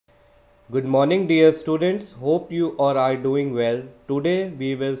Good morning dear students, hope you all are doing well. Today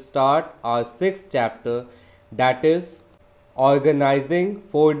we will start our sixth chapter, that is Organizing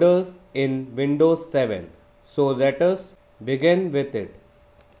folders in Windows 7. So let us begin with it.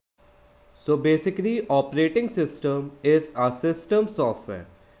 So basically operating system is a system software.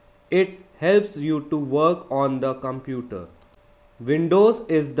 It helps you to work on the computer. Windows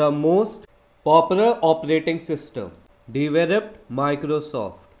is the most popular operating system developed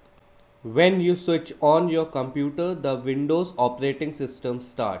Microsoft. When you switch on your computer, the Windows operating system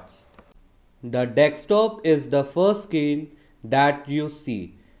starts. The desktop is the first screen that you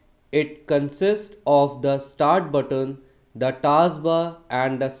see. It consists of the start button, the taskbar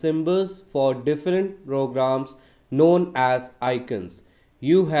and the symbols for different programs known as icons.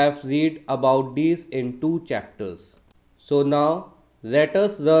 You have read about these in 2 chapters. So now let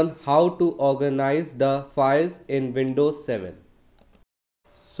us learn how to organize the files in Windows 7.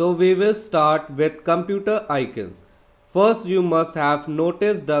 So we will start with computer icons. First you must have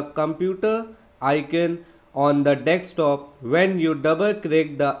noticed the computer icon on the desktop. When you double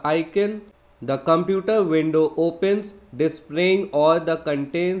click the icon, the computer window opens displaying all the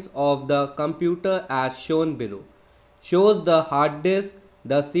contents of the computer as shown below. Shows the hard disk,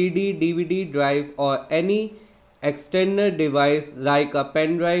 the CD, DVD drive or any external device like a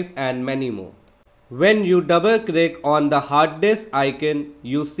pen drive and many more. When you double click on the hard disk icon,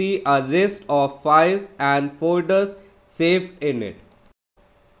 you see a list of files and folders saved in it.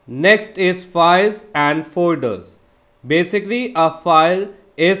 Next is files and folders. Basically, a file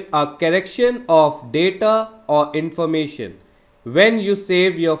is a collection of data or information. When you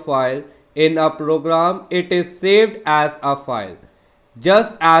save your file in a program, it is saved as a file.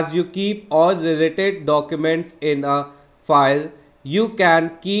 Just as you keep all related documents in a file, you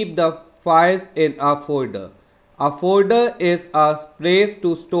can keep the files in a folder. A folder is a place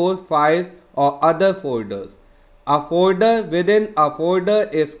to store files or other folders. A folder within a folder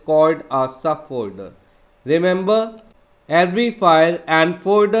is called a subfolder. Remember, every file and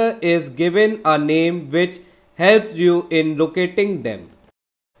folder is given a name which helps you in locating them.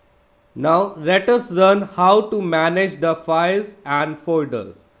 Now let us learn how to manage the files and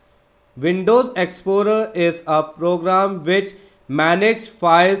folders. Windows Explorer is a program which manages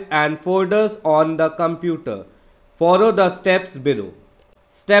files and folders on the computer. Follow the steps below.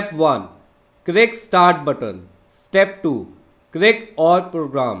 Step 1. Click Start button. Step 2. Click All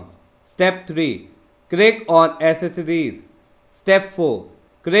Programs. Step 3. Click on Accessories. Step 4.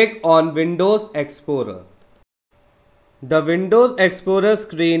 Click on Windows Explorer. The Windows Explorer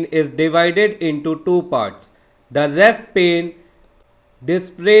screen is divided into 2 parts. The left pane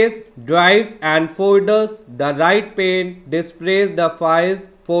displays drives and folders. The right pane displays the files,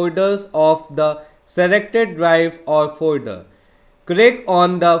 folders of the selected drive or folder. Click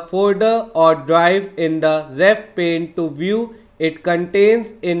on the folder or drive in the left pane to view it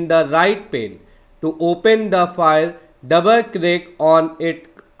contains in the right pane. To open the file, double click on its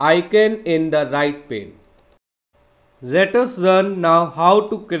icon in the right pane. Let us learn now how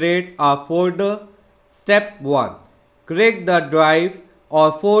to create a folder. Step 1. Click the drive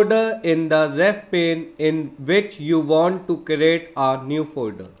or folder in the left pane in which you want to create a new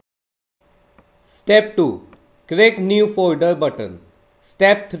folder. Step 2. Click New Folder button.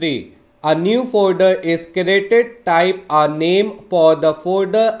 Step 3. A new folder is created. Type a name for the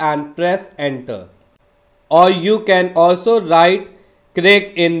folder and press enter. Or you can also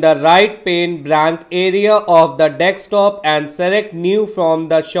click in the right pane blank area of the desktop and select New from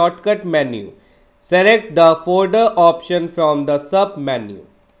the shortcut menu. Select the folder option from the sub menu.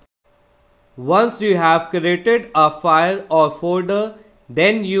 Once you have created a file or folder,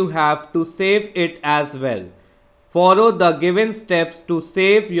 then you have to save it as well. Follow the given steps to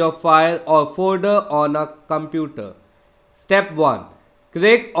save your file or folder on a computer. Step 1.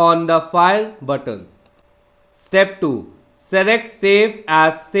 Click on the File button. Step 2. Select Save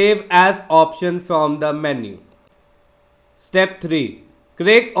As option from the menu. Step 3.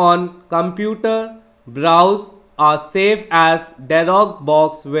 Click on Computer, browse, a Save As dialog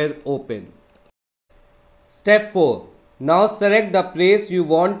box will open. Step 4. Now select the place you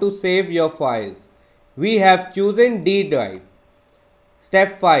want to save your files. We have chosen D drive.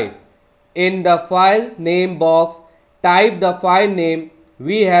 Step 5. In the file name box, type the file name.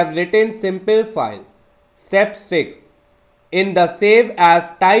 We have written simple file. Step 6. In the Save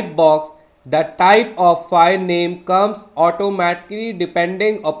As type box, the type of file name comes automatically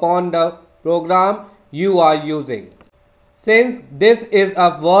depending upon the program you are using. Since this is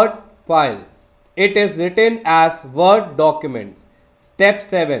a Word file, it is written as Word document. Step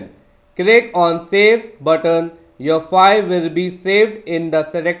 7. Click on Save button. your file will be saved in the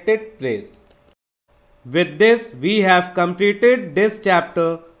selected place. With this, we have completed this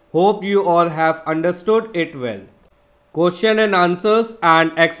chapter. Hope you all have understood it well. Question and answers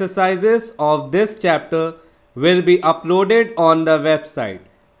and exercises of this chapter will be uploaded on the website.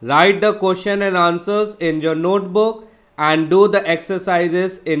 Write the question and answers in your notebook and do the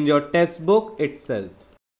exercises in your textbook itself.